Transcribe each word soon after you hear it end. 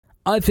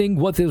I think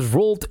what this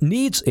world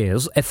needs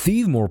is a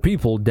few more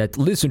people that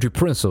listen to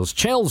Princess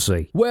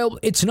Chelsea. Well,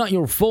 it's not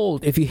your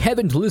fault if you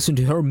haven't listened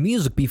to her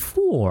music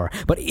before,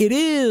 but it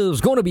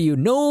is gonna be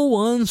no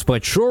one's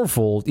but your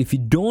fault if you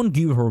don't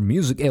give her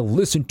music a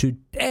listen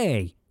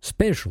today,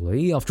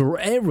 especially after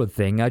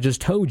everything I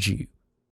just told you.